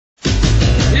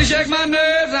You shake my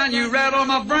nerves and you rattle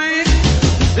my brain.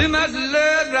 Too much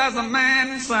love drives a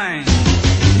man insane.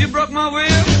 You broke my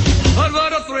will, but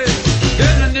what a thrill.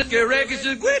 Getting this wreck is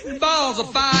just quitting balls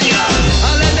of fire.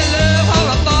 I let the love all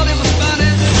I thought it was funny.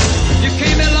 You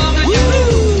came along and you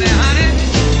moved me, honey.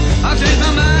 I changed my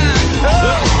mind,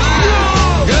 look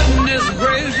fine. Goodness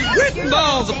gracious, quitting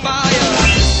balls of fire.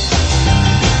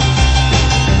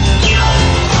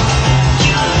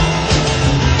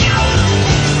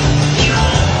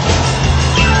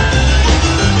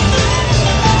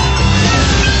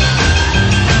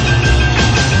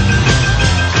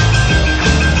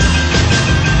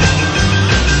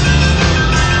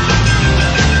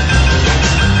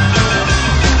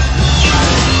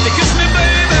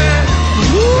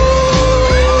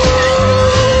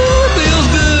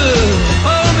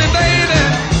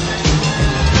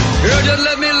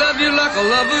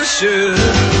 Should.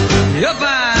 You're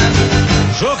fine,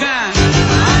 so kind.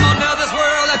 I'm under this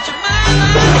world that you're mine.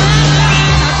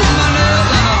 I took my nails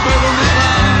and I quiver my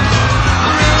thumb.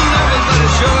 I'm real nervous, but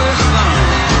it sure is fun.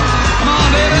 Come on,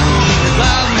 baby, it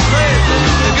drives me crazy.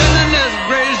 The goodness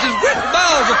gracious, with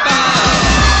balls of fire.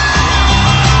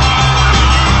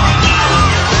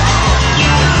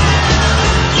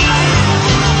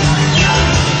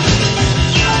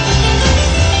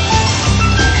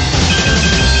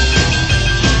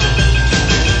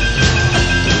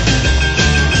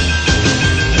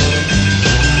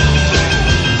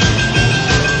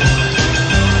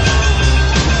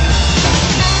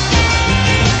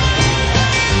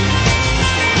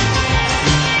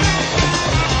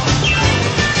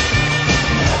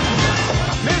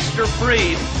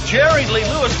 Jerry Lee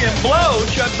Lewis can blow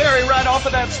Chuck Berry right off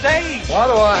of that stage. Why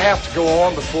do I have to go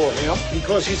on before him?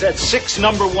 Because he's had 6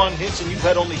 #1 hits and you've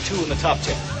had only 2 in the top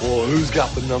 10. Well, who's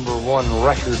got the #1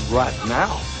 record right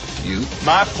now? You.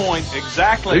 My point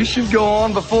exactly. He should go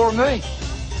on before me.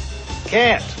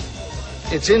 Can't.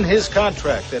 It's in his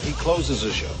contract that he closes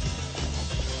a show.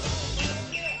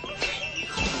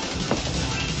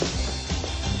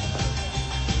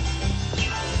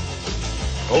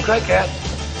 Okay, Cat.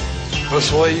 That's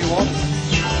the way you want it.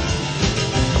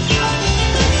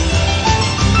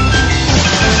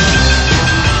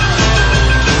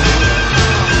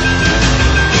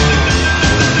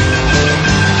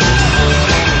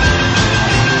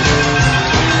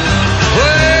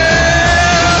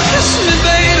 Well, kiss me,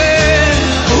 baby.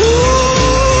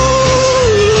 Ooh,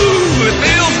 it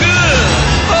feels good.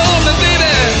 Hold me,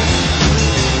 baby.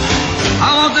 I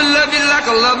want to love you like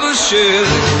a lover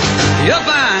should. You're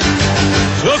fine,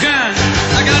 so kind.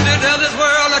 I got to tell this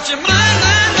world that you're mine.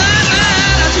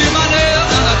 I see my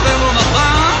nails and I quiver my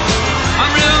thumb.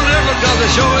 I'm real nervous because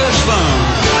it sure is fun.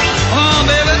 Come on,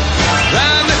 baby,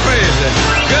 drive me crazy.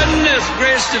 Goodness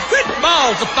gracious, quit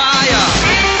balls of fire.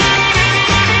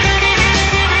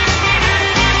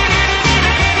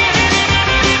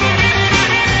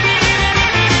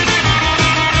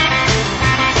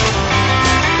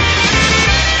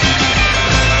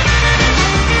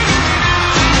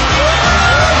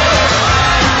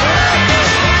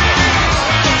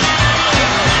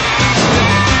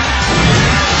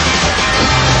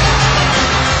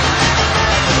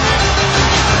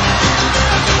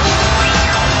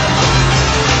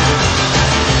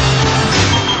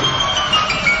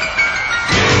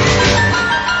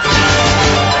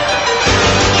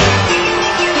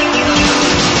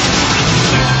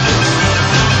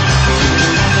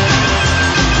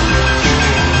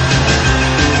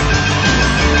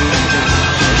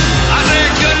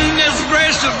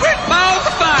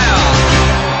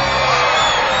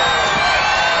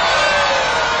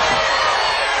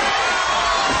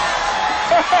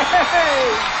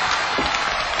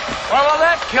 Follow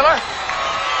that, killer.